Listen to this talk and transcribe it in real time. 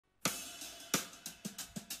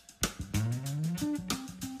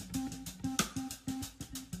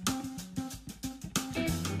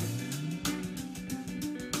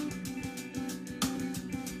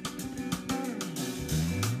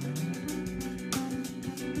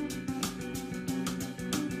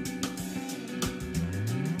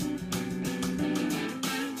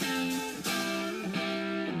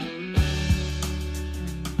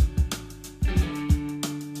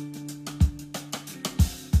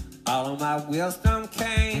All of my wisdom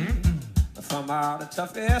came from all the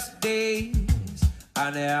toughest days.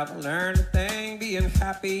 I never learned a thing being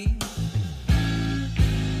happy.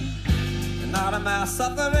 And all of my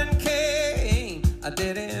suffering came, I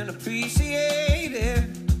didn't appreciate it.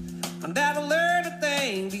 I never learned a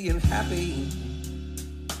thing being happy.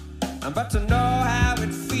 But to know how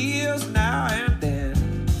it feels now and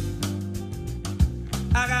then.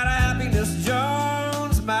 I got a happiness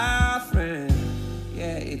Jones, my friend.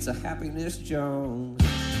 Yeah, it's a happiness Jones.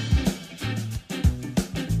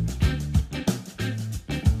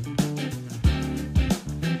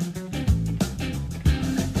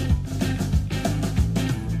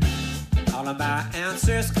 All of my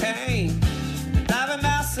answers came, driving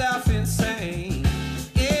myself insane.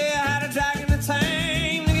 Yeah, I had a dragon to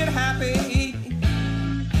tame to get happy.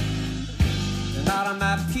 And all of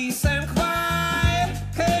my peace and quiet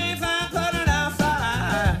came from putting out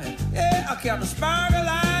fire. Yeah, I kept the spark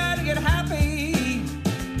alive to get happy.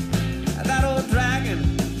 And that old dragon,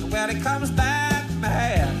 when it comes back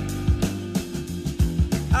mad,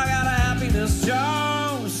 I got a happiness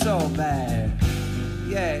Jones so bad.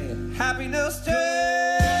 Yeah, happiness Jones.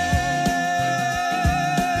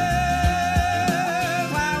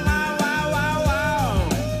 Wow, wow, wow, wow, wow.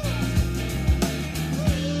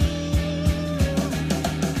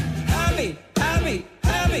 Happy, happy,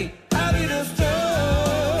 happy, happiness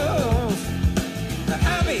Jones.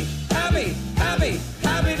 Happy, happy, happy,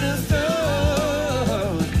 happiness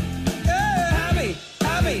Jones. Yeah, happy,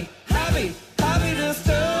 happy, happy, happiness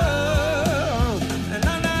Jones. And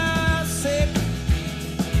I'm not sick,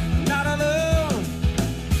 not alone.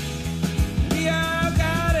 We all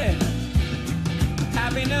got it.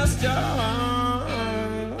 Happiness Jones.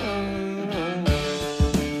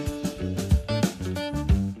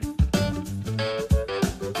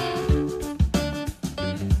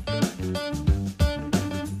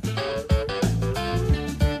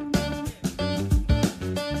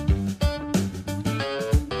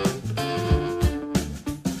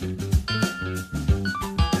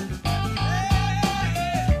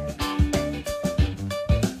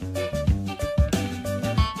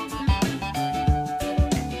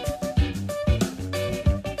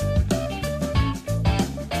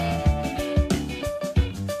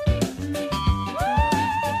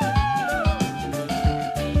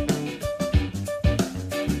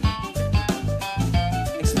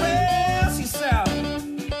 Express yourself.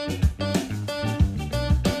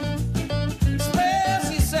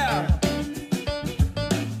 Express yourself.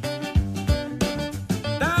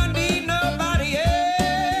 Don't need nobody else.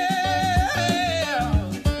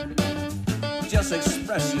 Just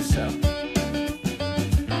express yourself.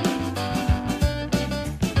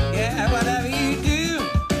 Yeah, whatever you do,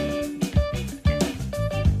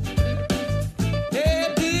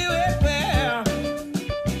 yeah, do it well.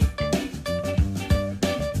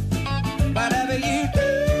 Whatever you do,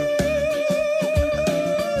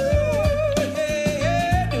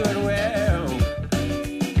 yeah, do it well.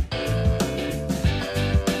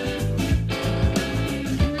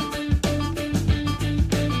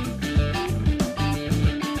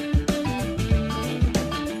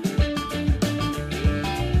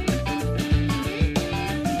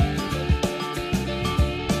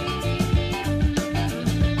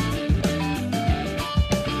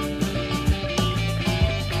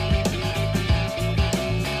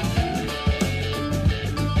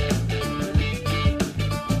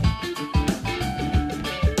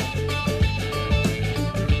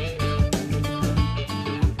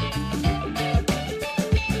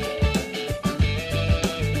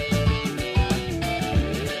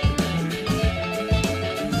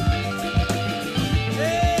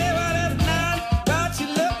 Yeah, well, it's not what you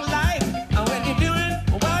look like, and when you're doing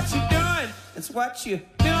what you're doing, it's what you're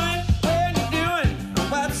doing when you're doing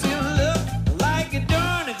what you look like you're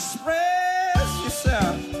doing. Express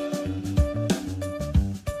yourself.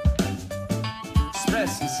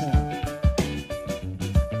 Express yourself.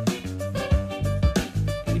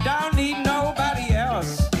 You don't need nobody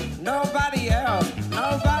else. Nobody else.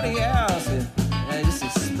 Nobody else. Yeah, just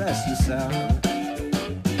express yourself.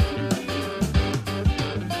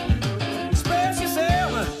 Express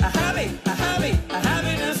yourself. A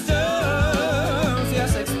happiness Jones.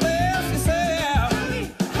 Yes, express yourself.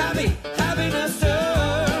 Happiness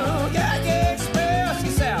Jones. Yeah, yeah, express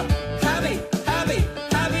yourself.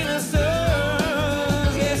 Happiness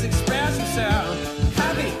Jones. Yes, express yourself.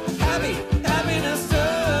 Happiness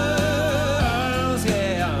Jones.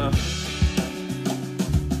 Yeah.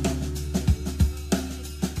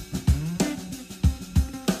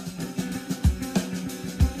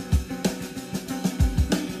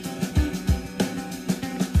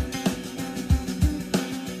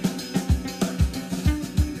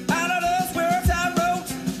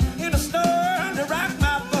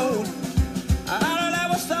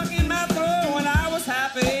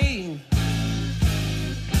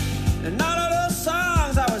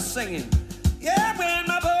 Yeah, when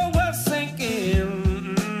my boat was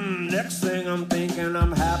sinking, next thing I'm thinking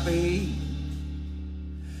I'm happy.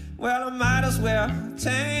 Well, I might as well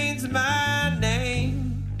change my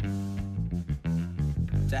name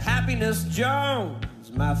to Happiness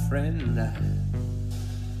Jones, my friend.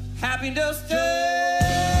 Happiness Jones.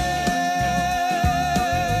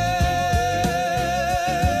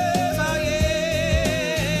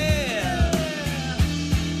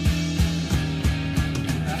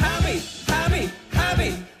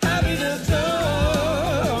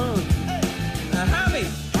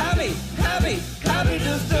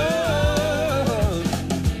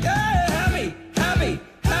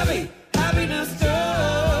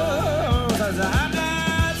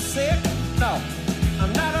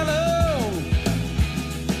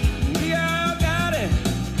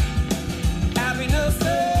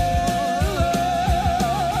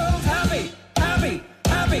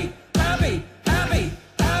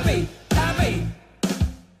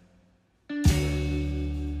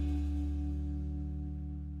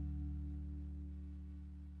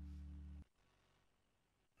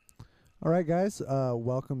 All right, guys,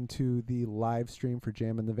 welcome to the live stream for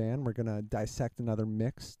Jam in the Van. We're going to dissect another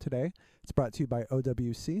mix today. It's brought to you by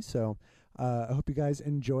OWC, so I hope you guys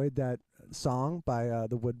enjoyed that song by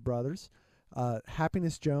the Wood Brothers,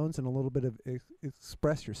 Happiness Jones, and a little bit of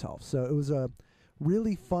Express Yourself. So it was a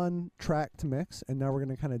really fun track to mix, and now we're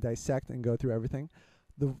going to kind of dissect and go through everything.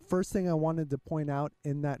 The first thing I wanted to point out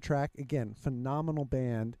in that track, again, phenomenal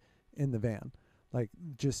band in the van. Like,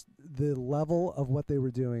 just the level of what they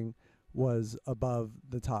were doing was above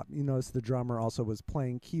the top. You notice the drummer also was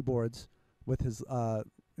playing keyboards with his, it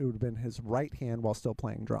would have been his right hand while still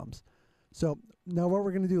playing drums. So now what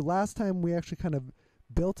we're going to do, last time we actually kind of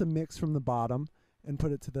built a mix from the bottom and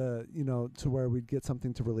put it to the, to where we'd get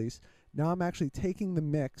something to release. Now I'm actually taking the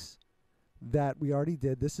mix that we already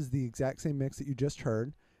did. This is the exact same mix that you just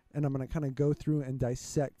heard, and I'm going to kind of go through and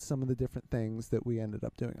dissect some of the different things that we ended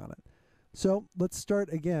up doing on it. So let's start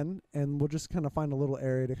again, and we'll just kind of find a little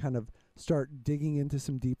area to kind of start digging into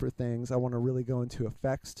some deeper things. I want to really go into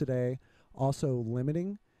effects today, also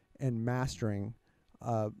limiting and mastering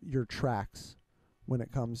your tracks when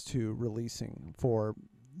it comes to releasing for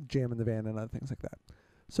Jam in the Van and other things like that.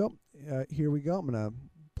 So here we go. I'm going to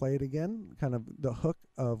play it again, kind of the hook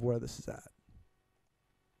of where this is at.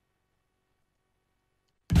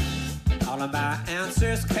 All of my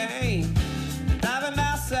answers came, driving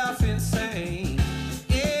myself insane.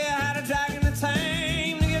 Yeah, I had a dragon to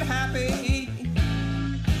tame to get happy.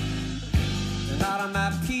 And all of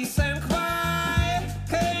my peace and quiet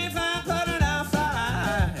came from putting out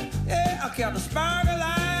fire. Yeah, I kept a sparkle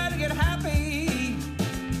light to get happy.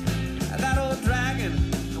 And that old dragon,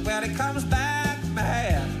 when it comes back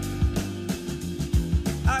mad,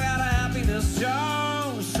 I got a Happiness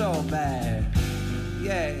Jones so bad.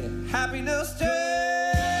 Yeah, Happiness Jones.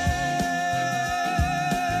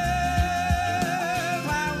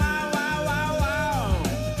 Wow, wow, wow, wow, wow.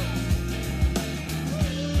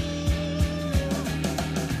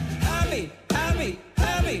 Happy, happy,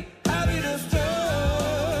 happy, Happiness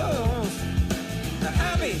Jones.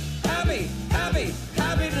 Happy, happy, happy,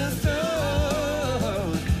 Happiness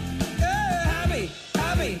Jones. Yeah, happy,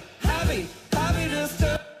 happy, happy, Happiness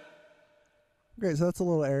Jones. Great, so that's a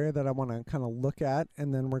little area that I want to kind of look at,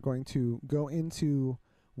 and then we're going to go into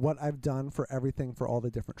what I've done for everything for all the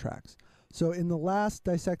different tracks. So in the last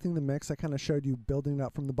Dissecting the Mix, I kind of showed you building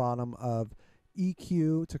up from the bottom of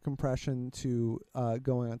EQ to compression to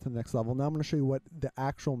going on to the next level. Now I'm going to show you what the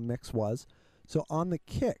actual mix was. So on the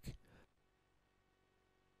kick,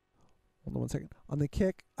 hold on one second. On the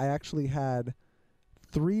kick, I actually had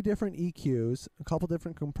 3 different EQs, a couple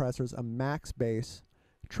different compressors, a max bass,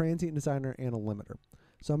 transient designer, and a limiter.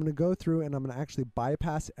 So I'm going to go through and I'm going to actually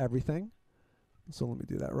bypass everything. So let me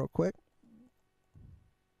do that real quick.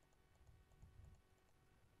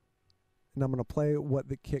 And I'm going to play what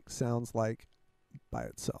the kick sounds like by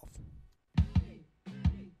itself.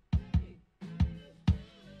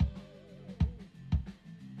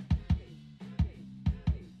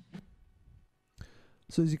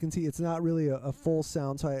 So as you can see, it's not really a full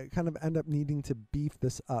sound, so I kind of end up needing to beef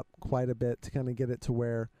this up quite a bit to kind of get it to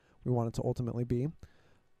where we want it to ultimately be.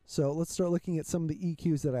 So let's start looking at some of the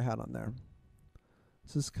EQs that I had on there.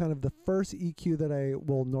 So this is kind of the first EQ that I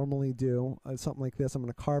will normally do, something like this. I'm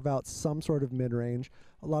going to carve out some sort of mid-range.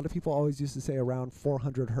 A lot of people always used to say around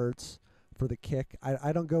 400 hertz for the kick.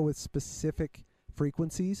 I don't go with specific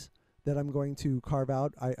frequencies that I'm going to carve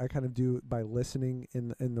out. I kind of do it by listening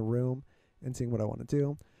in the room and seeing what I want to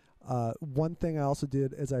do. One thing I also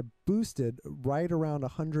did is I boosted right around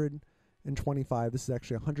 125. This is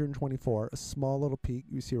actually 124, a small little peak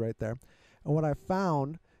you see right there. And what I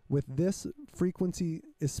found with this frequency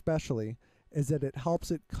especially is that it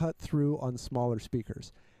helps it cut through on smaller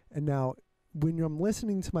speakers. And now when I'm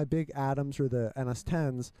listening to my big Adams or the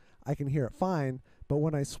NS10s, I can hear it fine, but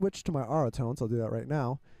when I switch to my Auratones, I'll do that right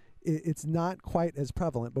now, it's not quite as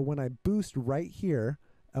prevalent. But when I boost right here,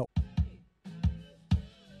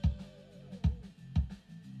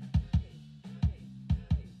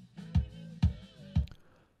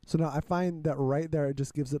 so now I find that right there, it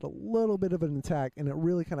just gives it a little bit of an attack, and it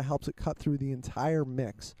really kind of helps it cut through the entire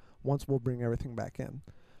mix once we'll bring everything back in.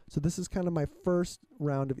 So this is kind of my first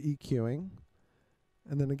round of EQing.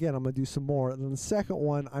 And then again, I'm going to do some more. And then the second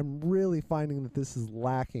one, I'm really finding that this is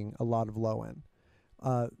lacking a lot of low end.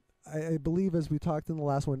 I believe, as we talked in the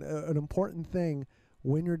last one, an important thing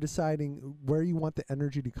when you're deciding where you want the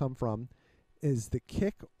energy to come from is the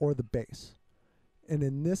kick or the bass. And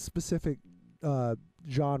in this specific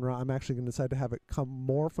genre, I'm actually going to decide to have it come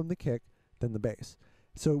more from the kick than the bass.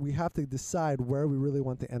 So we have to decide where we really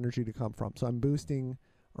want the energy to come from. So I'm boosting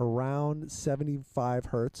around 75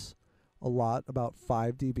 hertz, a lot, about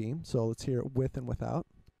 5 dB. So let's hear it with and without.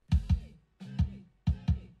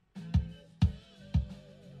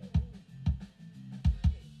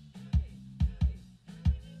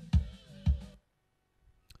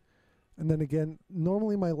 And then again,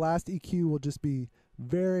 normally my last EQ will just be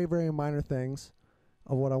very, very minor things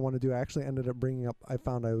of what I want to do. I actually ended up bringing up, I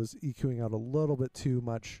found I was EQing out a little bit too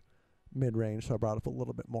much mid-range, so I brought up a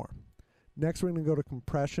little bit more. Next, we're going to go to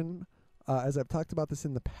compression. As I've talked about this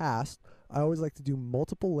in the past, I always like to do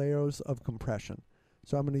multiple layers of compression.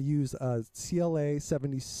 So I'm going to use a CLA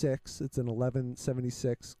 76, it's an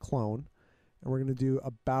 1176 clone, and we're going to do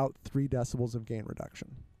about 3 decibels of gain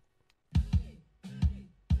reduction.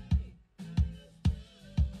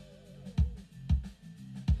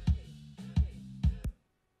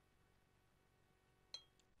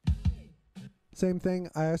 Same thing,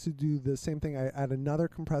 I also do the same thing. I add another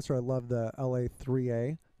compressor. I love the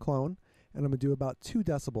LA3A clone, and I'm going to do about 2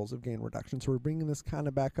 decibels of gain reduction. So we're bringing this kind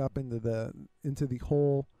of back up into the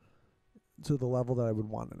whole, to the level that I would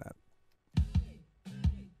want it at.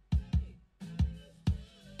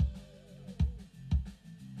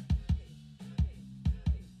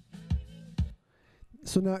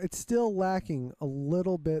 So now it's still lacking a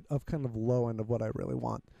little bit of kind of low end of what I really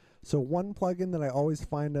want. So one plugin that I always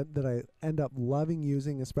find that I end up loving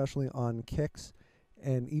using, especially on kicks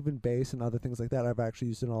and even bass and other things like that, I've actually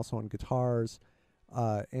used it also on guitars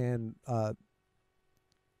and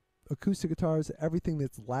acoustic guitars. Everything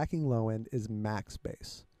that's lacking low end is max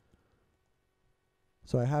bass.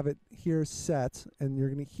 So I have it here set, and you're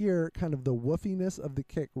going to hear kind of the woofiness of the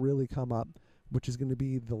kick really come up, which is going to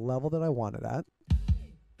be the level that I want it at.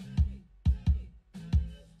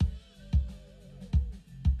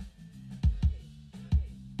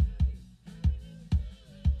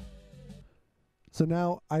 So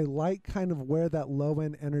now I like kind of where that low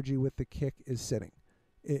end energy with the kick is sitting.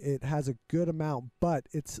 It has a good amount, but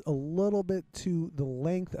it's a little bit too, the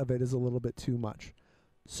length of it is a little bit too much.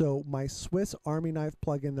 So my Swiss Army Knife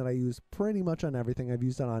plugin that I use pretty much on everything, I've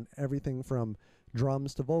used it on everything from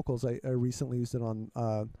drums to vocals. I recently used it on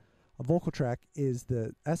a vocal track, is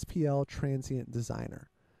the SPL Transient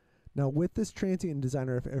Designer. Now with this Transient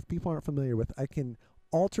Designer, if people aren't familiar with, I can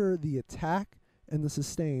alter the attack and the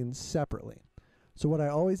sustain separately. So what I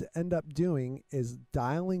always end up doing is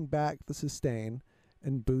dialing back the sustain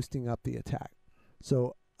and boosting up the attack.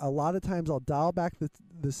 So a lot of times I'll dial back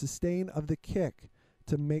the sustain of the kick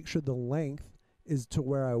to make sure the length is to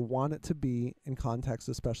where I want it to be in context,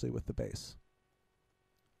 especially with the bass.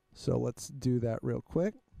 So let's do that real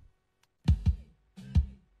quick.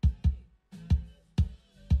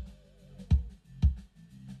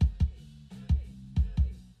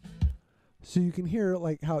 So you can hear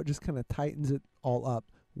like how it just kind of tightens it all up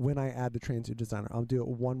when I add the Transient Designer. I'll do it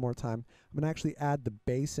one more time. I'm going to actually add the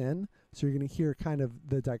bass in, so you're going to hear kind of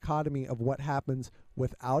the dichotomy of what happens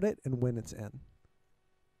without it and when it's in.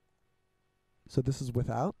 So this is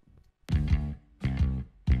without.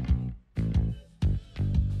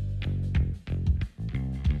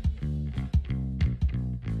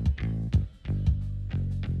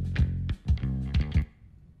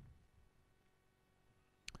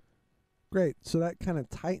 Great, so that kind of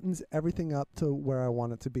tightens everything up to where I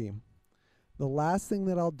want it to be. The last thing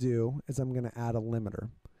that I'll do is I'm going to add a limiter.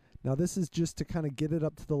 Now this is just to kind of get it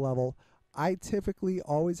up to the level. I typically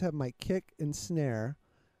always have my kick and snare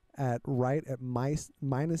at right at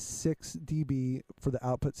minus 6 dB for the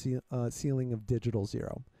output ceiling of digital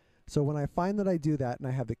 0. So when I find that I do that and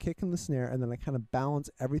I have the kick and the snare and then I kind of balance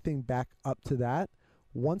everything back up to that,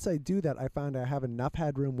 once I do that, I find I have enough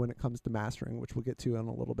headroom when it comes to mastering, which we'll get to in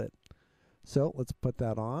a little bit. So let's put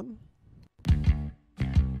that on.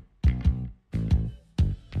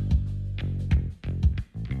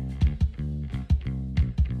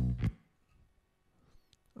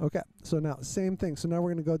 Okay, so now same thing. So now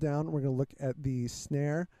we're going to go down, we're going to look at the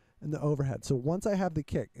snare and the overhead. So once I have the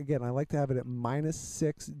kick, again, I like to have it at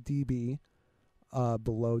 -6 dB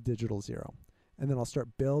below digital 0. And then I'll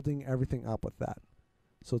start building everything up with that.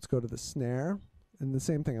 So let's go to the snare, and the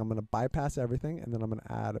same thing. I'm going to bypass everything, and then I'm going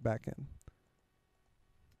to add it back in.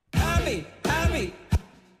 Happy, happy.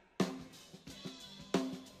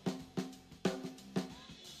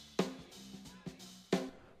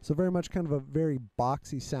 So very much kind of a very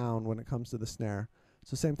boxy sound when it comes to the snare.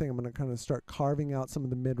 So same thing, I'm going to kind of start carving out some of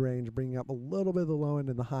the mid-range, bringing up a little bit of the low end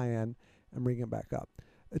and the high end, and bringing it back up.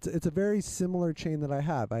 It's a very similar chain that I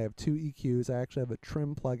have. I have 2 EQs. I actually have a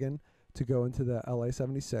trim plugin to go into the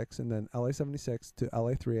LA76, and then LA76 to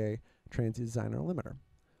LA3A Transient Designer Limiter.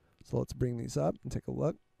 So let's bring these up and take a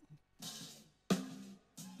look.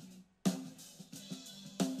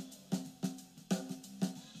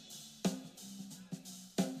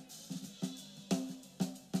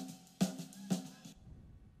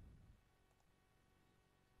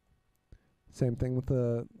 Same thing with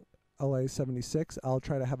the LA76. I'll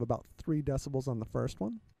try to have about 3 decibels on the first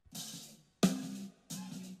one.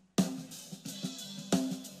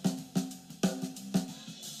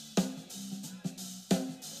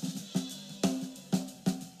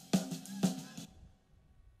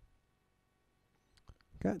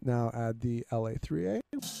 Okay, now add the LA3A.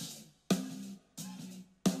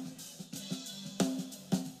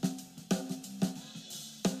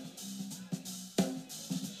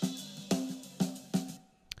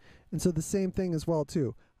 And so the same thing as well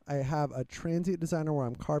too. I have a transient designer where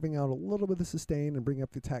I'm carving out a little bit of sustain and bring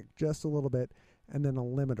up the attack just a little bit, and then a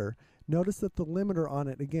limiter. Notice that the limiter on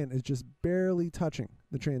it, again, is just barely touching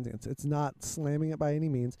the transients. It's not slamming it by any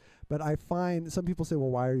means, but I find some people say,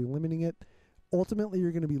 well, why are you limiting it? Ultimately,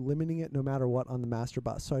 you're going to be limiting it no matter what on the master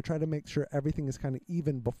bus. So I try to make sure everything is kind of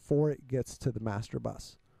even before it gets to the master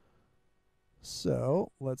bus.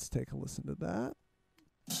 So let's take a listen to that.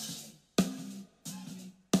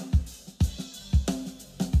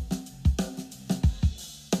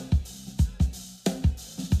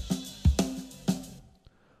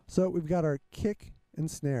 So we've got our kick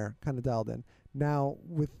and snare kind of dialed in. Now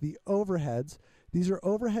with the overheads, these are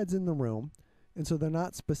overheads in the room, and so they're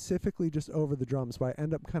not specifically just over the drums, but I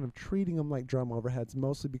end up kind of treating them like drum overheads,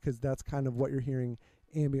 mostly because that's kind of what you're hearing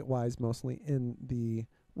ambient-wise mostly in the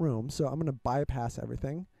room. So I'm going to bypass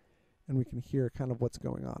everything, and we can hear kind of what's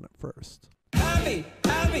going on at first. Happy,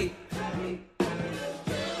 happy.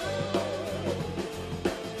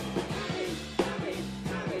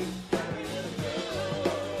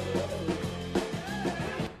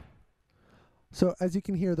 So as you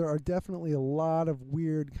can hear, there are definitely a lot of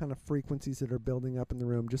weird kind of frequencies that are building up in the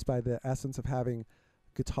room just by the essence of having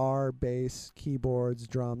guitar, bass, keyboards,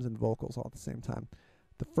 drums, and vocals all at the same time.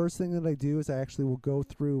 The first thing that I do is I actually will go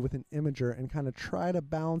through with an imager and kind of try to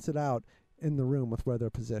balance it out in the room with where they're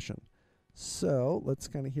positioned. So let's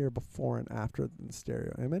kind of hear before and after the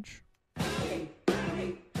stereo image.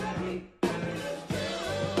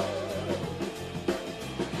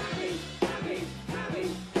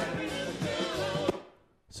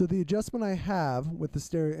 So the adjustment I have with the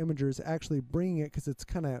stereo imager is actually bringing it, because it's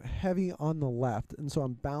kind of heavy on the left, and so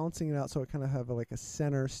I'm balancing it out so I kind of have like a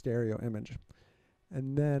center stereo image.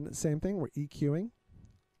 And then same thing, we're EQing.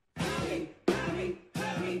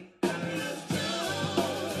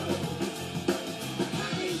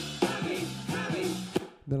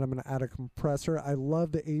 Then I'm going to add a compressor. I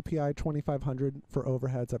love the API 2500 for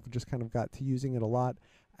overheads. I've just kind of got to using it a lot.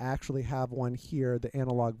 I actually have one here, the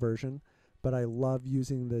analog version, but I love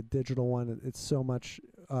using the digital one. It's so much,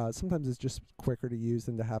 sometimes it's just quicker to use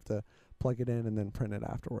than to have to plug it in and then print it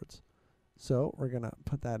afterwards. So we're going to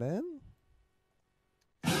put that in.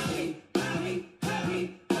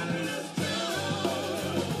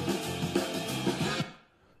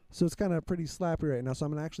 So it's kind of pretty slappy right now, so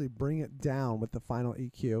I'm going to actually bring it down with the final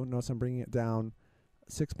EQ. Notice I'm bringing it down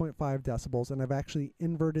 6.5 decibels, and I've actually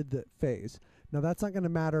inverted the phase. Now that's not going to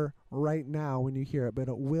matter right now when you hear it, but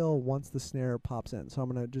it will once the snare pops in. So I'm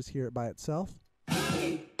going to just hear it by itself.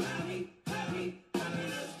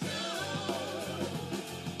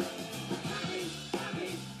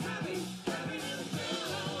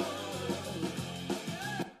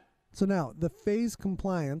 So now, the phase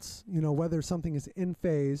compliance, you know, whether something is in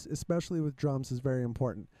phase, especially with drums, is very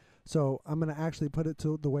important. So I'm going to actually put it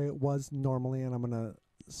to the way it was normally, and I'm going to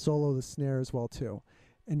solo the snare as well too.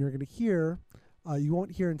 And you're going to hear, you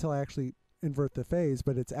won't hear until I actually invert the phase,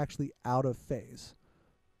 but it's actually out of phase.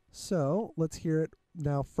 So let's hear it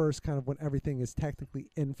now first, kind of when everything is technically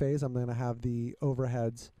in phase. I'm going to have the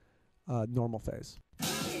overheads normal phase.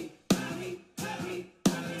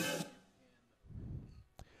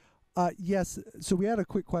 Yes, so we had a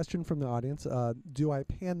quick question from the audience. Do I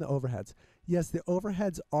pan the overheads? Yes, the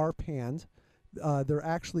overheads are panned. They're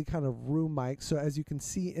actually kind of room mics. So as you can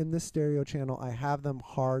see in this stereo channel, I have them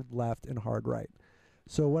hard left and hard right.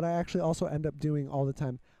 So what I actually also end up doing all the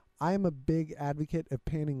time, I am a big advocate of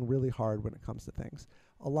panning really hard when it comes to things.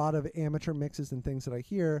 A lot of amateur mixes and things that I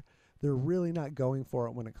hear, they're really not going for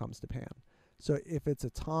it when it comes to pan. So if it's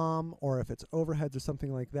a tom or if it's overheads or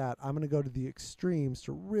something like that, I'm going to go to the extremes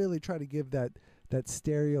to really try to give that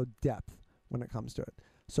stereo depth when it comes to it.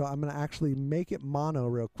 So I'm going to actually make it mono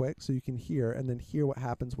real quick so you can hear, and then hear what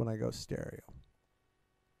happens when I go stereo.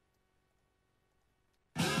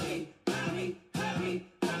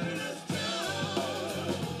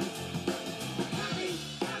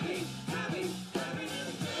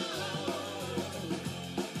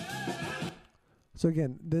 So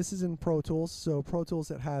again, this is in Pro Tools. So Pro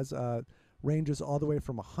Tools, it has ranges all the way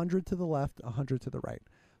from 100 to the left, 100 to the right.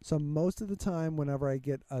 So most of the time, whenever I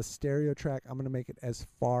get a stereo track, I'm going to make it as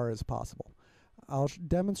far as possible. I'll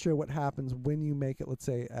demonstrate what happens when you make it, let's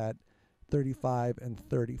say, at 35 and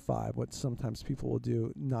 35, what sometimes people will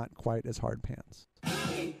do, not quite as hard pans.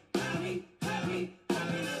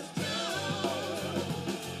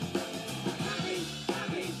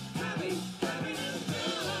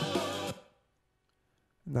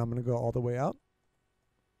 Now I'm going to go all the way up.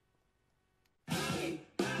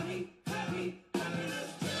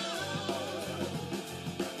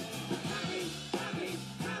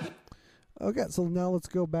 Okay, so now let's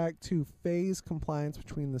go back to phase compliance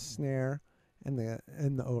between the snare and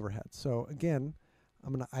the overhead. So again,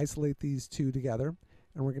 I'm going to isolate these two together,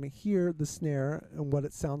 and we're going to hear the snare and what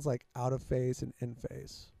it sounds like out of phase and in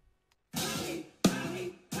phase.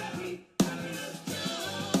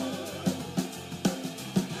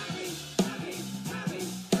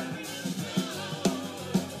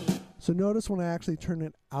 So notice when I actually turn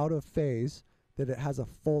it out of phase that it has a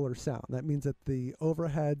fuller sound. That means that the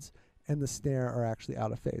overheads and the snare are actually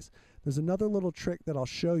out of phase. There's another little trick that I'll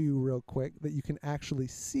show you real quick that you can actually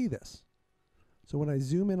see this. So when I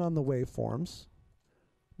zoom in on the waveforms,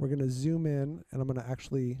 we're going to zoom in, and I'm going to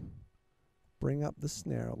actually bring up the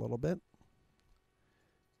snare a little bit.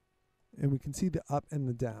 And we can see the up and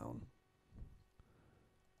the down.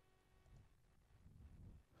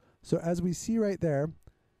 So as we see right there,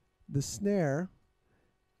 the snare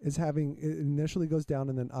is having, it initially goes down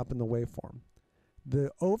and then up in the waveform.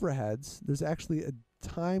 The overheads, there's actually a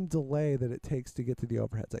time delay that it takes to get to the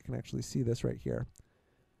overheads. I can actually see this right here.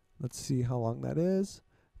 Let's see how long that is.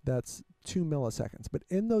 That's 2 milliseconds. But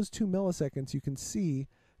in those 2 milliseconds, you can see,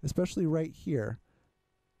 especially right here,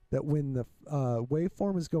 that when the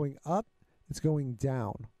waveform is going up, it's going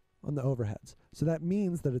down on the overheads. So that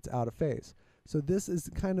means that it's out of phase. So this is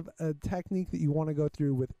kind of a technique that you want to go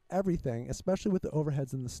through with everything, especially with the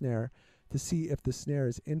overheads and the snare, to see if the snare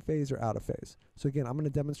is in phase or out of phase. So again, I'm going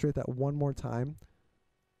to demonstrate that one more time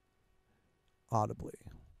audibly.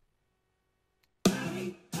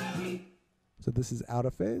 So this is out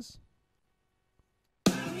of phase.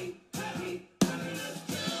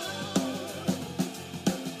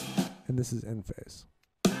 And this is in phase.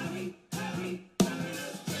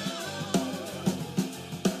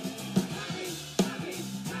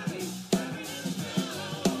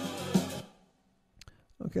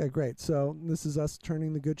 Okay, great. So this is us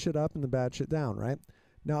turning the good shit up and the bad shit down, right?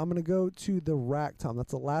 Now I'm going to go to the rack tom.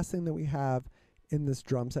 That's the last thing that we have in this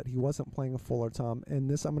drum set. He wasn't playing a fuller tom. And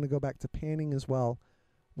this, I'm going to go back to panning as well.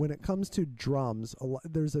 When it comes to drums,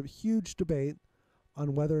 there's a huge debate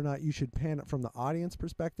on whether or not you should pan it from the audience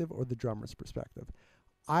perspective or the drummer's perspective.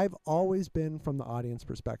 I've always been from the audience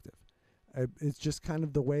perspective. It's just kind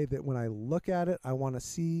of the way that when I look at it, I want to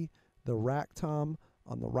see the rack tom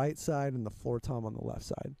on the right side and the floor tom on the left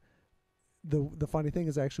side. The funny thing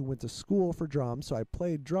is I actually went to school for drums, so I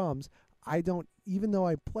played drums. I don't, even though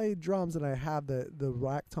I played drums and I have the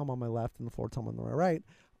rack tom on my left and the floor tom on my right,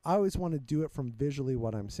 I always want to do it from visually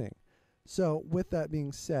what I'm seeing. So with that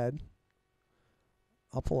being said,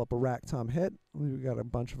 I'll pull up a rack tom hit. We've got a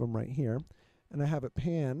bunch of them right here. And I have it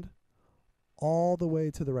panned all the way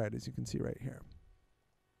to the right, as you can see right here.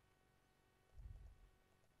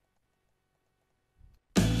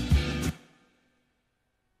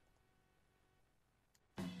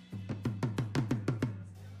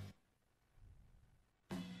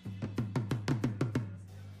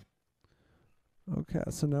 Okay,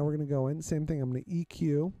 so now we're going to go in. Same thing, I'm going to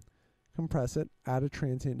EQ, compress it, add a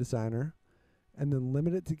transient designer, and then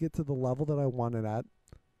limit it to get to the level that I want it at.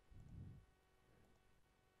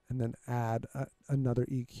 and then add another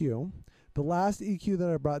EQ. The last EQ that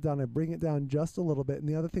I brought down, I bring it down just a little bit, and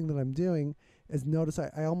the other thing that I'm doing is notice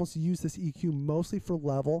I almost use this EQ mostly for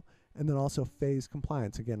level and then also phase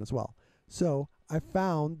compliance again as well. So I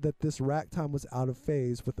found that this rack time was out of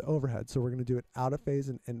phase with the overhead, so we're going to do it out of phase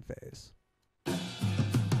and in phase. So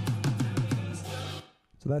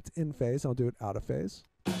that's in phase, I'll do it out of phase.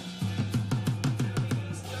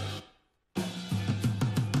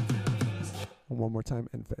 And one more time,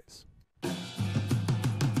 in phase.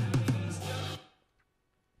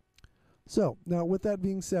 So now with that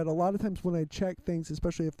being said, a lot of times when I check things,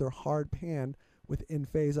 especially if they're hard panned with in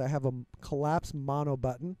phase, I have a collapse mono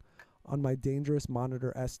button on my Dangerous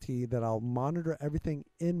Monitor ST that I'll monitor everything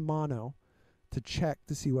in mono to check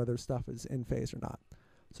to see whether stuff is in phase or not.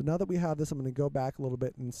 So now that we have this, I'm going to go back a little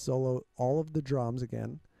bit and solo all of the drums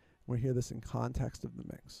again. We'll hear this in context of the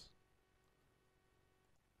mix.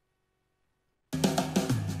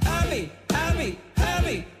 Happy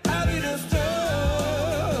the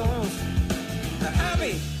Stones.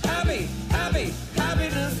 Happy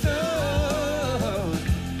the Stones.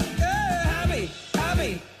 Yeah,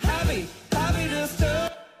 happy the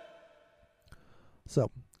Stones. So,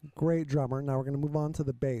 great drummer. Now we're going to move on to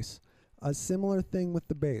the bass. A similar thing with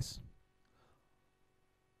the bass.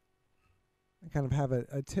 I kind of have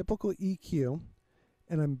a typical EQ,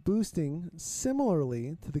 and I'm boosting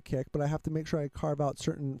similarly to the kick, but I have to make sure I carve out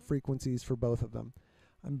certain frequencies for both of them.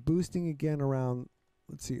 I'm boosting again around,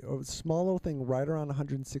 let's see, a small little thing right around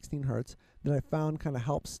 116 hertz that I found kind of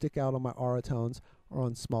helps stick out on my aura tones or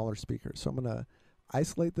on smaller speakers. So I'm going to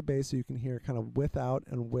isolate the bass so you can hear kind of without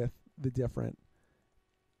and with the different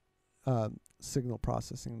signal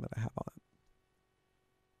processing that I have on it.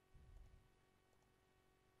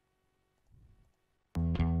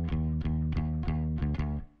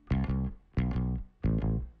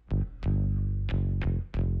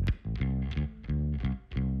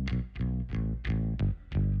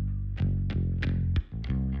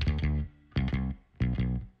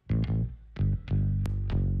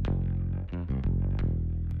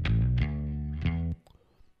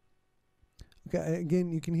 Okay, again,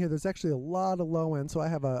 you can hear there's actually a lot of low end, so I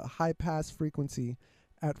have a high pass frequency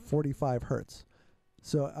at 45 hertz.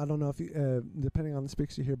 So I don't know if you, depending on the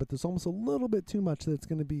speakers you hear, but there's almost a little bit too much that's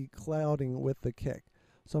going to be clouding with the kick.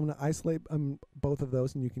 So I'm going to isolate both of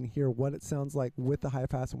those, and you can hear what it sounds like with the high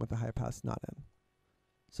pass and with the high pass not in.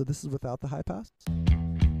 So this is without the high pass.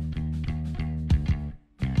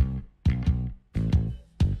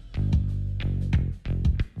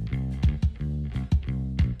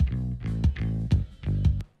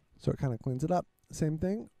 So it kind of cleans it up. Same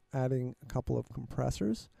thing, adding a couple of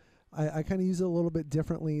compressors. I kind of use it a little bit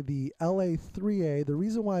differently. The LA3A, the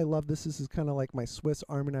reason why I love this is kind of like my Swiss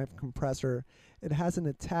Army knife compressor. It has an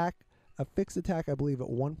attack, a fixed attack, I believe, at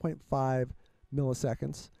 1.5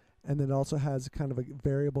 milliseconds, and then it also has kind of a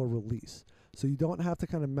variable release. So you don't have to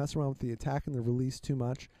kind of mess around with the attack and the release too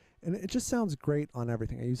much. And it just sounds great on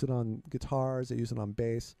everything. I use it on guitars, I use it on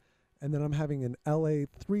bass. And then I'm having an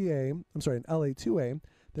LA2A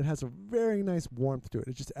that has a very nice warmth to it.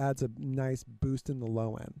 It just adds a nice boost in the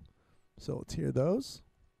low end. So let's hear those.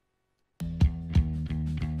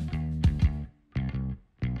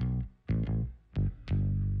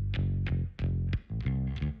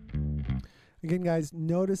 Again, guys,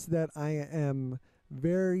 notice that I am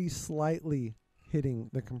very slightly hitting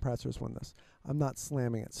the compressors when this. I'm not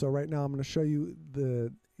slamming it. So right now I'm going to show you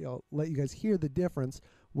let you guys hear the difference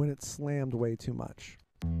when it's slammed way too much.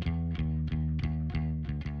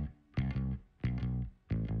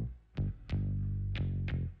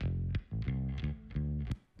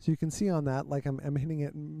 So you can see on that, like I'm hitting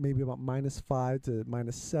it maybe about -5 to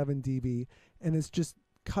 -7 dB, and it's just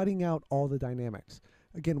cutting out all the dynamics.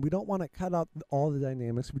 Again, we don't want to cut out all the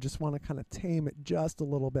dynamics, we just want to kind of tame it just a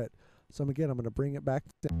little bit. So again, I'm going to bring it back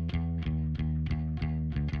down.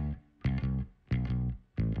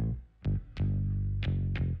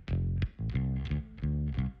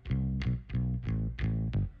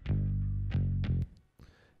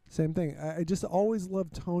 Same thing. I just always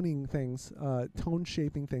love toning things, tone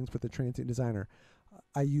shaping things with the Transient Designer.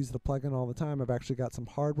 I use the plugin all the time. I've actually got some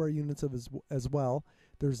hardware units of as well.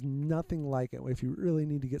 There's nothing like it if you really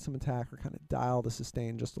need to get some attack or kind of dial the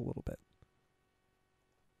sustain just a little bit.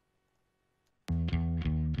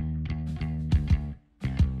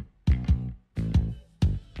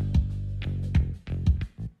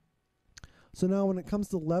 So now when it comes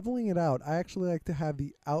to leveling it out, I actually like to have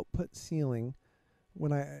the output ceiling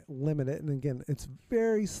when I limit it, and again, it's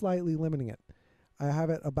very slightly limiting it. I have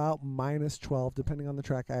it about -12, depending on the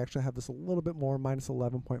track. I actually have this a little bit more,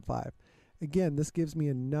 -11.5. Again, this gives me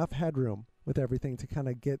enough headroom with everything to kind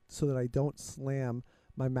of get so that I don't slam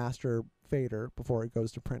my master fader before it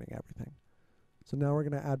goes to printing everything. So now we're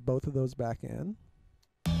going to add both of those back in.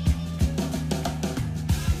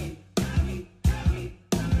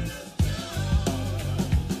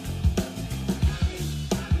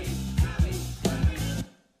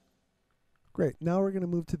 Great. Now we're going to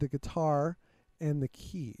move to the guitar and the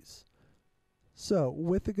keys. So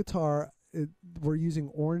with the guitar, we're using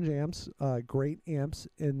orange amps, great amps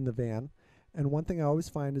in the van. And one thing I always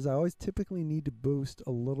find is I always typically need to boost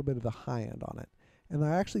a little bit of the high end on it. And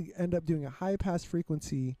I actually end up doing a high pass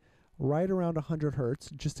frequency right around 100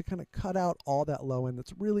 hertz just to kind of cut out all that low end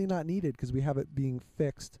that's really not needed because we have it being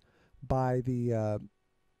fixed by the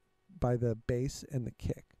bass and the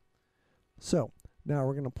kick. So now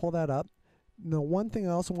we're going to pull that up. Now, one thing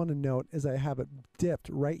I also want to note is I have it dipped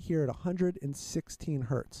right here at 116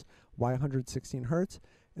 hertz. Why 116 hertz?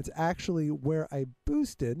 It's actually where I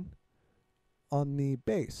boosted on the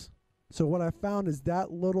bass. So what I found is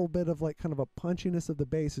that little bit of like kind of a punchiness of the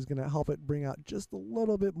bass is going to help it bring out just a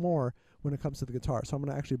little bit more when it comes to the guitar. So I'm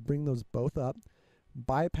going to actually bring those both up,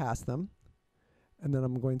 bypass them, and then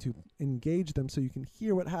I'm going to engage them so you can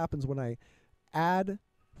hear what happens when I add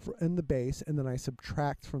in the bass and then I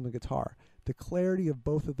subtract from the guitar. The clarity of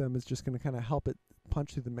both of them is just going to kind of help it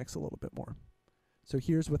punch through the mix a little bit more. So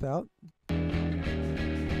here's without.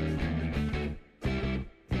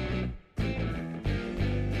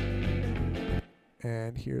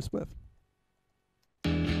 And here's with.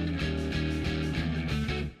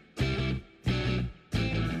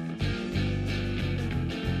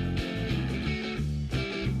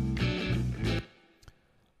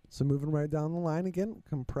 So moving right down the line again,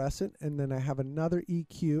 compress it, and then I have another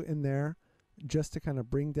EQ in there just to kind of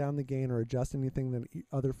bring down the gain or adjust anything that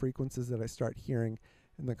other frequencies that I start hearing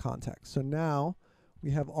in the context. So now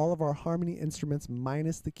we have all of our harmony instruments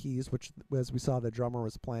minus the keys, which as we saw the drummer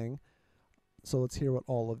was playing. So let's hear what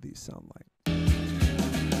all of these sound like.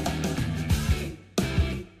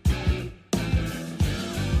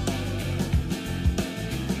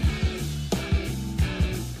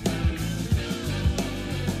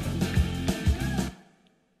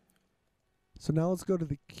 So now let's go to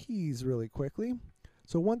the keys really quickly.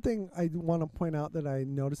 So one thing I want to point out that I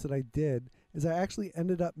noticed that I did is I actually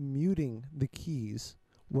ended up muting the keys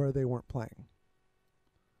where they weren't playing.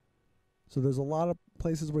 So there's a lot of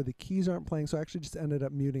places where the keys aren't playing, so I actually just ended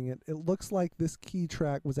up muting it. It looks like this key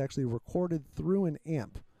track was actually recorded through an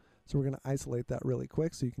amp. So we're going to isolate that really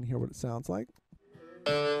quick so you can hear what it sounds like.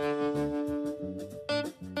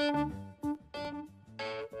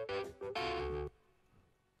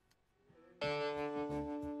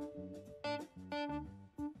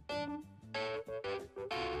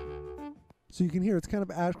 So you can hear it's kind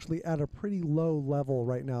of actually at a pretty low level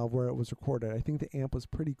right now of where it was recorded. I think the amp was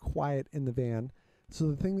pretty quiet in the van. So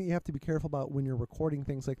the thing that you have to be careful about when you're recording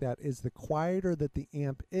things like that is the quieter that the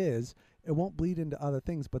amp is, it won't bleed into other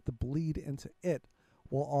things, but the bleed into it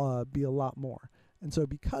will be a lot more. And so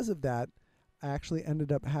because of that, I actually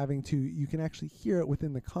ended up having to, you can actually hear it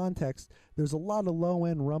within the context. There's a lot of low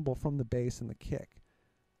end rumble from the bass and the kick.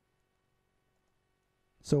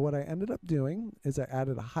 So what I ended up doing is I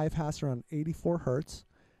added a high pass around 84 hertz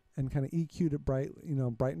and kind of EQ'd it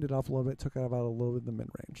brightened it up a little bit, took out a little bit of the mid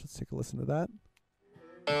range. Let's take a listen to that.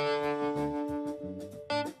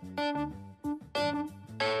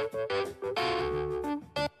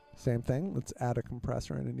 Same thing, let's add a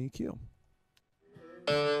compressor and an EQ.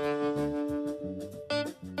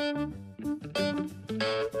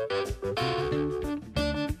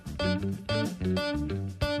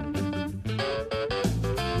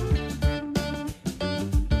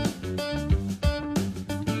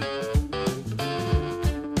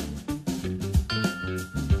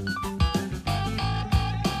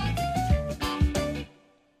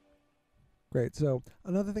 Great. So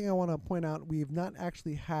another thing I want to point out, we've not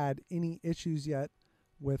actually had any issues yet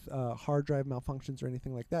with hard drive malfunctions or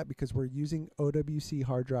anything like that because we're using OWC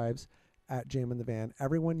hard drives at Jam in the Van.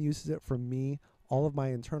 Everyone uses it from me. All of my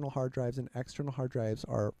internal hard drives and external hard drives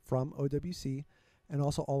are from OWC, and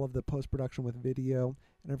also all of the post-production with video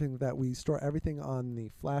and everything like that. We store everything on the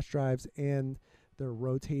flash drives and the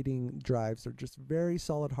rotating drives. They're just very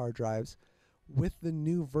solid hard drives. With the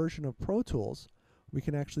new version of Pro Tools, we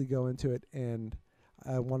can actually go into it, and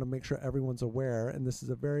I want to make sure everyone's aware, and this is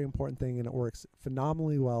a very important thing and it works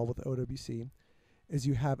phenomenally well with OWC, is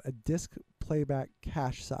you have a disk playback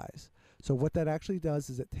cache size. So what that actually does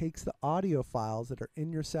is it takes the audio files that are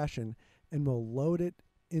in your session and will load it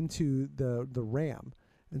into the RAM.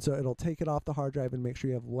 And so it'll take it off the hard drive and make sure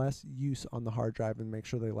you have less use on the hard drive and make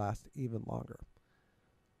sure they last even longer.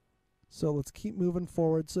 So let's keep moving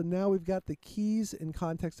forward. So now we've got the keys in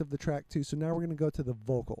context of the track too. So now we're going to go to the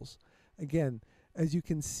vocals. Again, as you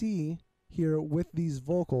can see here with these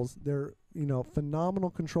vocals, they're, you know, phenomenal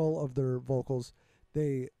control of their vocals.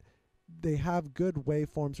 They have good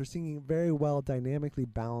waveforms. They're singing very well, dynamically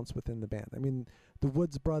balanced within the band. I mean, the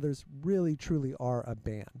Woods Brothers really, truly are a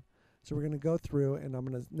band. So we're going to go through, and I'm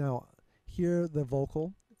going to now hear the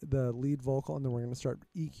vocal, the lead vocal, and then we're going to start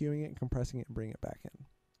EQing it and compressing it and bring it back in.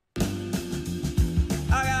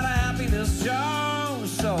 I got a happiness song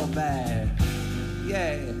so bad.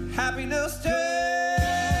 Yeah, happiness day.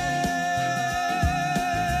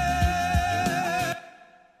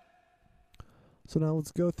 So now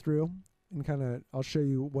let's go through and kind of, I'll show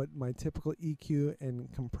you what my typical EQ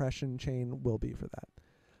and compression chain will be for that.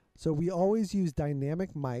 So we always use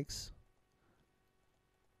dynamic mics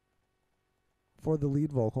for the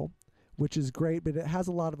lead vocal, which is great, but it has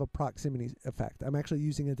a lot of a proximity effect. I'm actually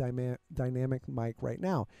using a dynamic mic right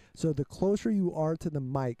now. So the closer you are to the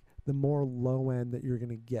mic, the more low end that you're going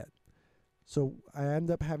to get. So I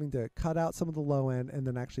end up having to cut out some of the low end and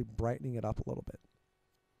then actually brightening it up a little bit.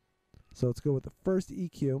 So let's go with the first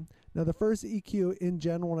EQ. Now the first EQ in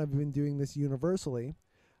general, when I've been doing this universally,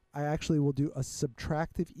 I actually will do a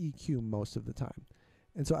subtractive EQ most of the time.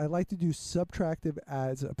 And so I like to do subtractive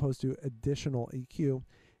as opposed to additional EQ.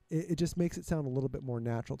 It just makes it sound a little bit more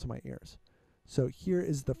natural to my ears. So here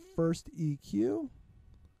is the first EQ.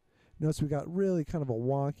 Notice we got really kind of a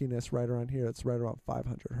wonkiness right around here. It's right around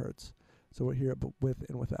 500 hertz. So we'll hear it with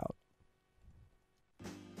and without.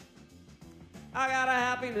 I got a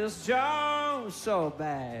happiness song so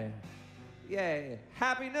bad. Yeah,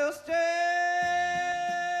 happiness day.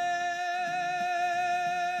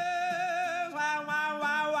 Wow, wow,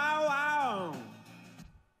 wow, wow, wow.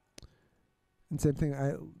 And same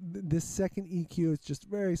thing, this second EQ is just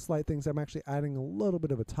very slight things. I'm actually adding a little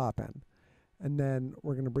bit of a top end. And then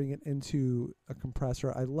we're going to bring it into a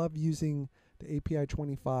compressor. I love using the API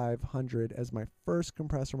 2500 as my first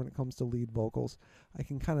compressor when it comes to lead vocals. I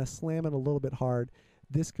can kind of slam it a little bit hard.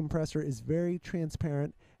 This compressor is very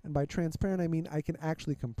transparent, and by transparent I mean I can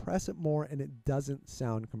actually compress it more and it doesn't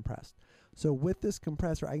sound compressed. So with this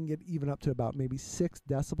compressor I can get even up to about maybe 6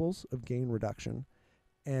 decibels of gain reduction,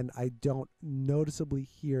 and I don't noticeably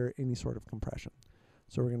hear any sort of compression.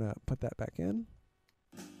 So we're going to put that back in.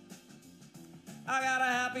 I got a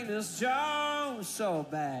happiness song so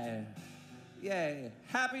bad. Yeah,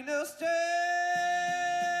 happiness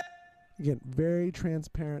day. Again, very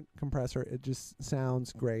transparent compressor. It just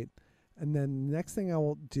sounds great. And then the next thing I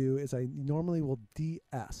will do is I normally will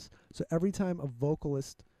de-S. So every time a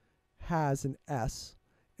vocalist has an S,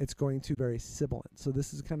 it's going to be very sibilant. So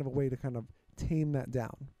this is kind of a way to kind of tame that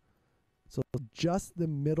down. So just the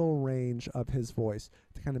middle range of his voice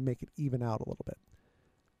to kind of make it even out a little bit.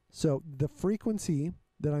 So the frequency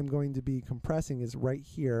that I'm going to be compressing is right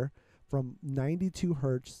here from 92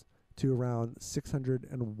 hertz to around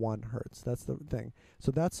 601 hertz. That's the thing.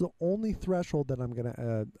 So that's the only threshold that I'm going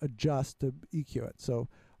to adjust to EQ it. So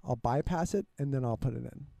I'll bypass it and then I'll put it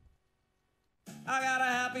in. I got a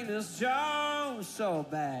happiness song so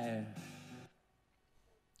bad.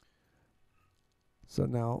 So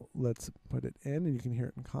now let's put it in and you can hear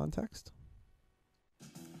it in context.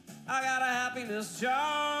 I got a happiness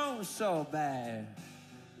song so bad.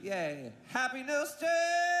 Yeah, happiness day.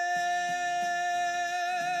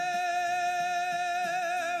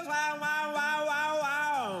 Wow, wow, wow, wow,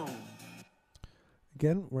 wow.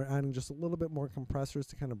 Again, we're adding just a little bit more compressors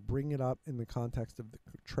to kind of bring it up in the context of the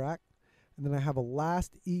track. And then I have a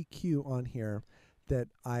last EQ on here that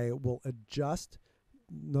I will adjust.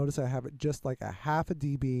 Notice I have it just like a half a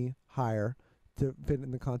dB higher to fit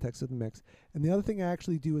in the context of the mix. And the other thing I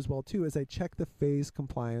actually do as well too is I check the phase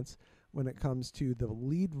compliance when it comes to the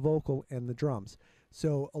lead vocal and the drums.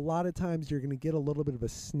 So a lot of times you're going to get a little bit of a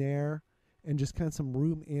snare and just kind of some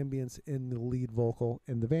room ambience in the lead vocal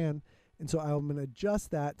in the van. And so I'm going to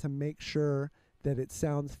adjust that to make sure that it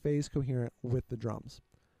sounds phase coherent with the drums.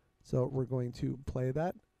 So we're going to play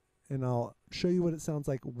that and I'll show you what it sounds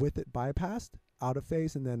like with it bypassed, out of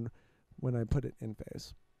phase, and then when I put it in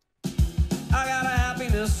phase. I got a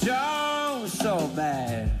happiness song so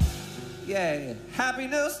bad. Yeah,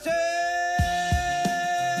 happiness day.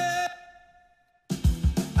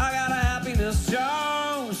 I got a happiness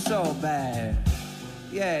song so bad.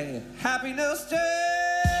 Yeah, happiness day.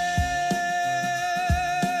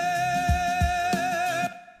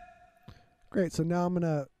 Great, so now I'm going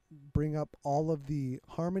to bring up all of the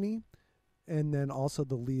harmony and then also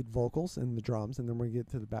the lead vocals and the drums, and then we'll get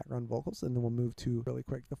to the background vocals, and then we'll move to really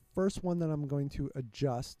quick. The first one that I'm going to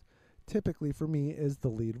adjust typically for me is the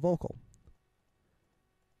lead vocal.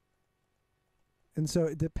 And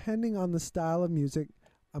so depending on the style of music,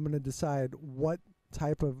 I'm going to decide what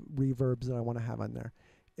type of reverbs that I want to have on there.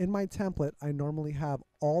 In my template, I normally have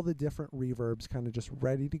all the different reverbs kind of just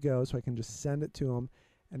ready to go, so I can just send it to them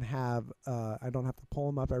and have, I don't have to pull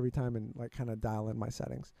them up every time and like kind of dial in my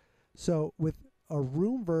settings. So with a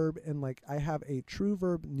room verb, and like I have a True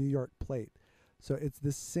Verb New York plate. So it's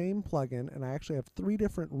the same plugin, and I actually have 3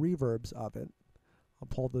 different reverbs of it. I'll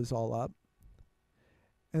pull those all up.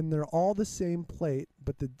 And they're all the same plate,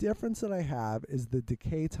 but the difference that I have is the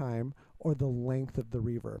decay time or the length of the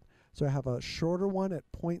reverb. So I have a shorter one at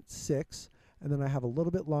 0.6, and then I have a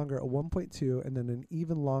little bit longer at 1.2, and then an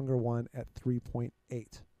even longer one at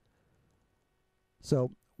 3.8.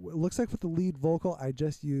 So it looks like with the lead vocal, I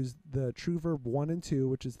just used the True Verb 1 and 2,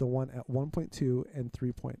 which is the one at 1.2 and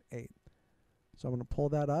 3.8. So I'm going to pull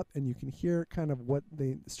that up, and you can hear kind of what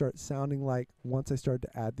they start sounding like once I start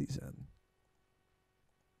to add these in.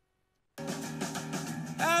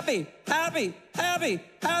 Happy, happy, happy,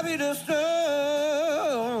 happy the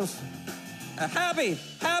Stones. Happy,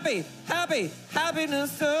 happy, happy, happy the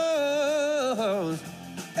Stones.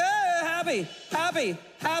 Happy, happy,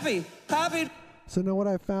 happy, happy. So now what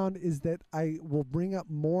I found is that I will bring up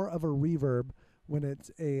more of a reverb when it's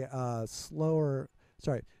a slower,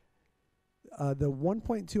 sorry, the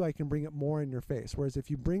 1.2 I can bring it more in your face, whereas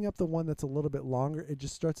if you bring up the one that's a little bit longer, it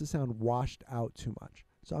just starts to sound washed out too much.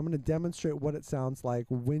 So I'm going to demonstrate what it sounds like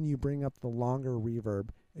when you bring up the longer reverb.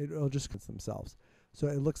 It'll just cut themselves. So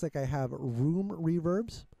it looks like I have room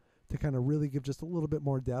reverbs to kind of really give just a little bit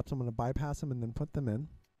more depth. So I'm going to bypass them and then put them in.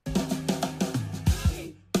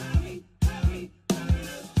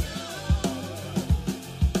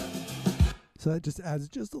 So that just adds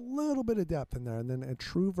just a little bit of depth in there. And then a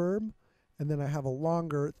true verb. And then I have a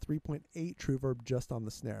longer 3.8 true verb just on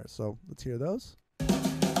the snare. So let's hear those.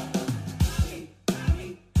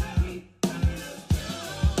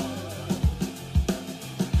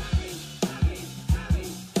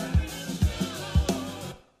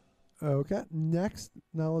 Okay, next,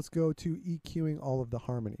 now let's go to EQing all of the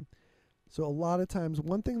harmony. So a lot of times,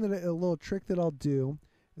 one thing that a little trick that I'll do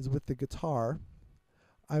is with the guitar,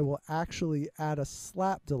 I will actually add a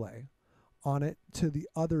slap delay on it to the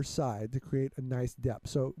other side to create a nice depth.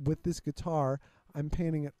 So with this guitar, I'm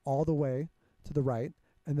panning it all the way to the right,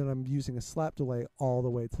 and then I'm using a slap delay all the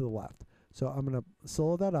way to the left. So I'm going to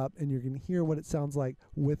solo that up, and you're going to hear what it sounds like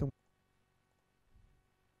with a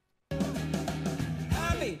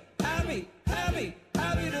happy, happy, happy,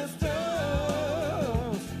 happy the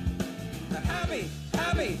Stones. Happy,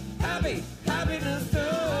 happy, happy, happy the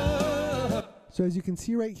Stones. So as you can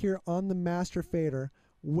see right here on the master fader,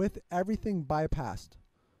 with everything bypassed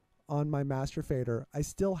on my master fader, I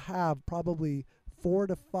still have probably 4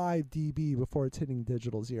 to 5 dB before it's hitting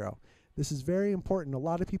digital 0. This is very important. A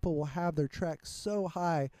lot of people will have their track so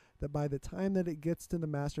high that by the time that it gets to the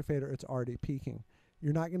master fader, it's already peaking.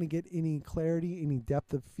 You're not going to get any clarity, any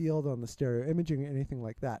depth of field on the stereo imaging or anything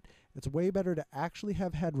like that. It's way better to actually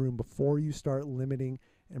have headroom before you start limiting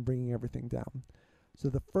and bringing everything down. So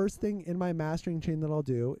the first thing in my mastering chain that I'll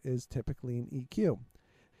do is typically an EQ.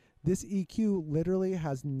 This EQ literally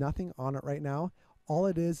has nothing on it right now. All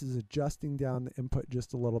it is adjusting down the input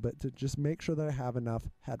just a little bit to just make sure that I have enough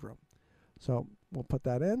headroom. So we'll put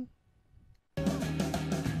that in.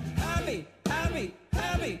 Happy, happy,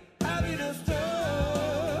 happy, happy the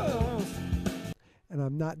Stones. And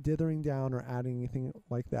I'm not dithering down or adding anything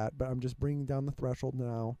like that, but I'm just bringing down the threshold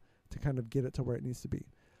now to kind of get it to where it needs to be.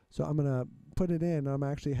 So I'm going to put it in, and I'm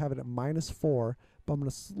actually having it at -4, but I'm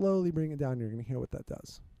going to slowly bring it down. You're going to hear what that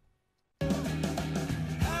does.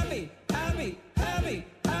 Happy, happy, happy,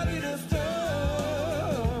 happy the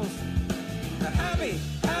Stones. Happy,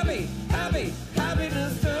 happy, happy, happy the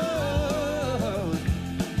Stones.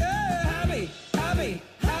 Happy, happy,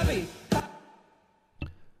 happy.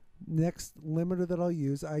 Next limiter that I'll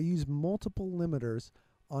use, I use multiple limiters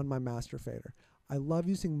on my master fader. I love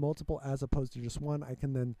using multiple as opposed to just one. I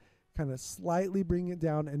can then kind of slightly bring it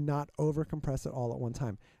down and not over compress it all at one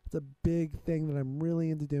time. It's a big thing that I'm really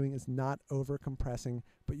into doing, is not over compressing,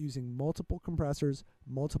 but using multiple compressors,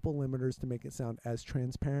 multiple limiters to make it sound as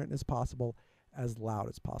transparent as possible, as loud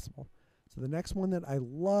as possible. So the next one that I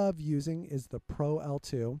love using is the Pro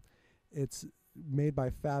L2. It's made by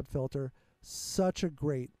FabFilter. Such a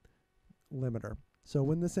great limiter. So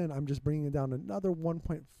when this in, I'm just bringing it down another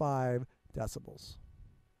 1.5 decibels.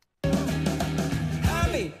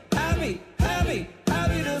 Happy, happy, happy,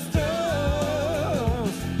 happy the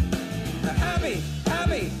Stones. Happy,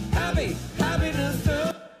 happy, happy, happy the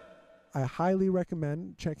Stones. I highly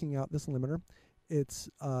recommend checking out this limiter. It's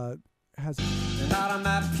has And out of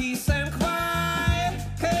my peace and quiet,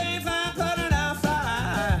 came from putting outside.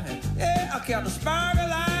 I kept the sparkle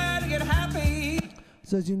light to get happy.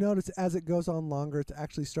 So as you notice, as it goes on longer, it's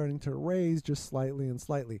actually starting to raise just slightly and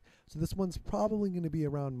slightly. So this one's probably going to be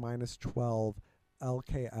around minus 12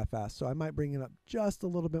 LKFS. So I might bring it up just a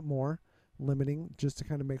little bit more, limiting, just to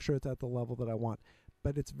kind of make sure it's at the level that I want.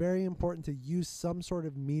 But it's very important to use some sort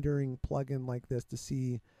of metering plugin like this to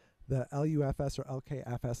see the LUFS or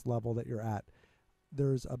LKFS level that you're at.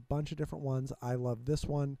 There's a bunch of different ones. I love this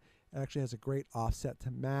one. It actually has a great offset to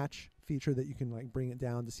match feature that you can like bring it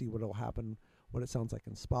down to see what will happen, what it sounds like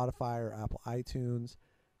in Spotify or Apple iTunes.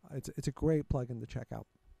 It's a great plugin to check out.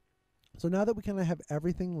 So now that we kind of have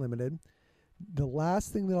everything limited, the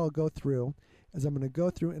last thing that I'll go through is I'm going to go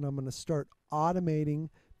through and I'm going to start automating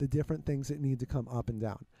the different things that need to come up and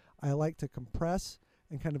down. I like to compress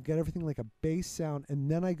and kind of get everything like a bass sound,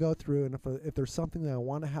 and then I go through, and if there's something that I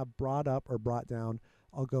want to have brought up or brought down,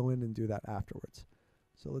 I'll go in and do that afterwards.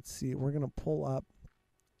 So let's see, we're going to pull up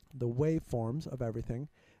the waveforms of everything,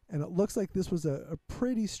 and it looks like this was a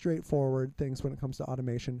pretty straightforward things when it comes to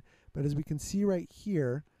automation, but as we can see right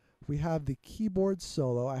here, we have the keyboard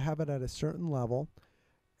solo. I have it at a certain level,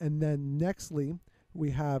 and then nextly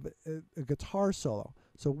we have a guitar solo.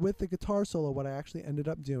 So with the guitar solo, what I actually ended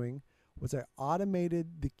up doing was I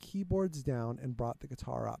automated the keyboards down and brought the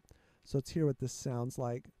guitar up. So let's hear what this sounds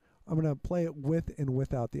like. I'm going to play it with and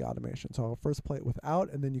without the automation. So I'll first play it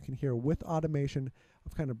without, and then you can hear with automation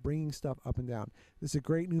of kind of bringing stuff up and down. This is a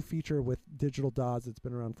great new feature with digital DAWs that's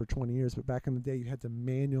been around for 20 years, but back in the day you had to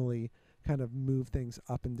manually kind of move things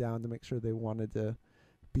up and down to make sure they wanted to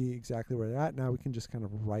be exactly where they're at. Now we can just kind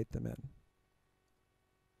of write them in.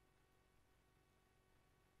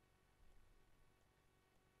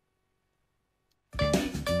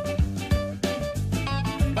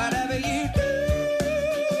 Whatever you do,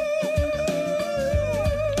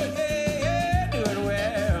 yeah, do it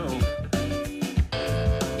well.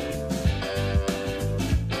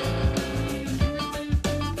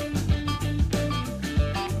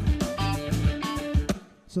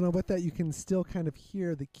 So now with that, you can still kind of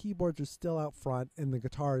hear the keyboards are still out front and the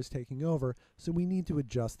guitar is taking over. So we need to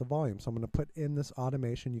adjust the volume. So I'm going to put in this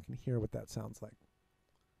automation. You can hear what that sounds like.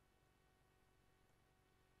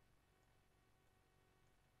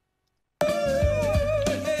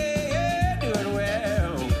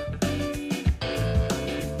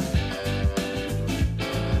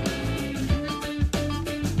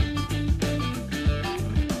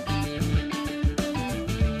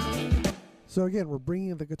 So again, we're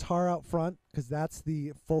bringing the guitar out front because that's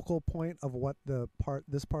the focal point of what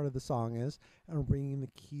this part of the song is, and we're bringing the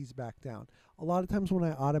keys back down. A lot of times when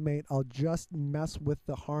I automate, I'll just mess with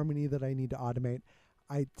the harmony that I need to automate.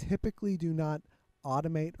 I typically do not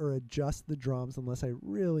automate or adjust the drums unless I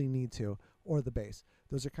really need to, or the bass.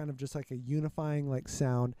 Those are kind of just like a unifying like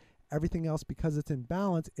sound. Everything else, because it's in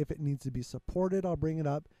balance, if it needs to be supported, I'll bring it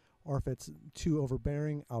up, or if it's too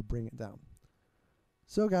overbearing, I'll bring it down.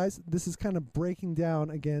 So guys, this is kind of breaking down,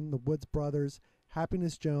 again, the Woods Brothers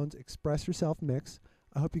Happiness Jones Express Yourself mix.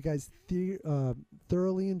 I hope you guys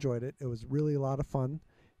thoroughly enjoyed it. It was really a lot of fun.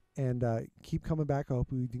 And keep coming back. I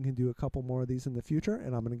hope we can do a couple more of these in the future.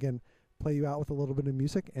 And I'm going to, again, play you out with a little bit of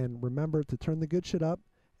music. And remember to turn the good shit up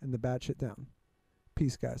and the bad shit down.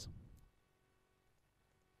 Peace, guys.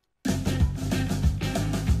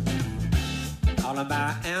 All of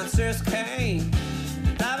my answers came,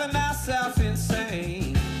 driving myself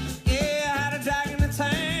insane. Yeah, I had a dragon to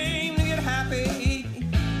tame to get happy.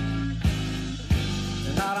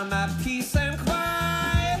 And all of my peace and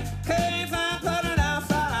quiet came from putting out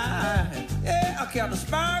fire. Yeah, I kept the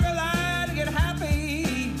sparkle light to get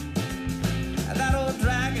happy. And that old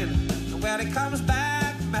dragon, when it comes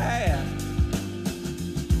back mad,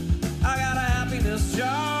 I got a happiness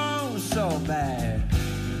Jones so bad.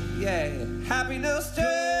 Yeah, happiness Jones.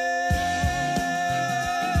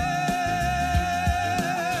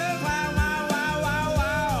 Wow, wow, wow, wow,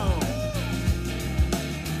 wow.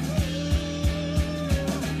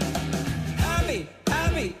 Happy,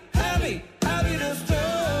 happy, happy, happiness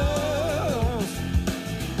Jones.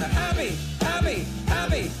 Happy, happy,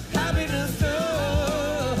 happy, happiness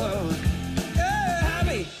Jones. Yeah,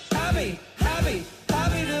 happy, happy, happy,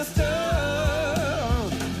 happiness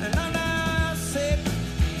Jones. And I'm not sick,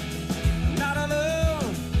 not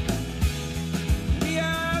alone. We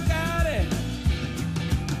all got it.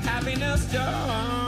 Happiness Jones.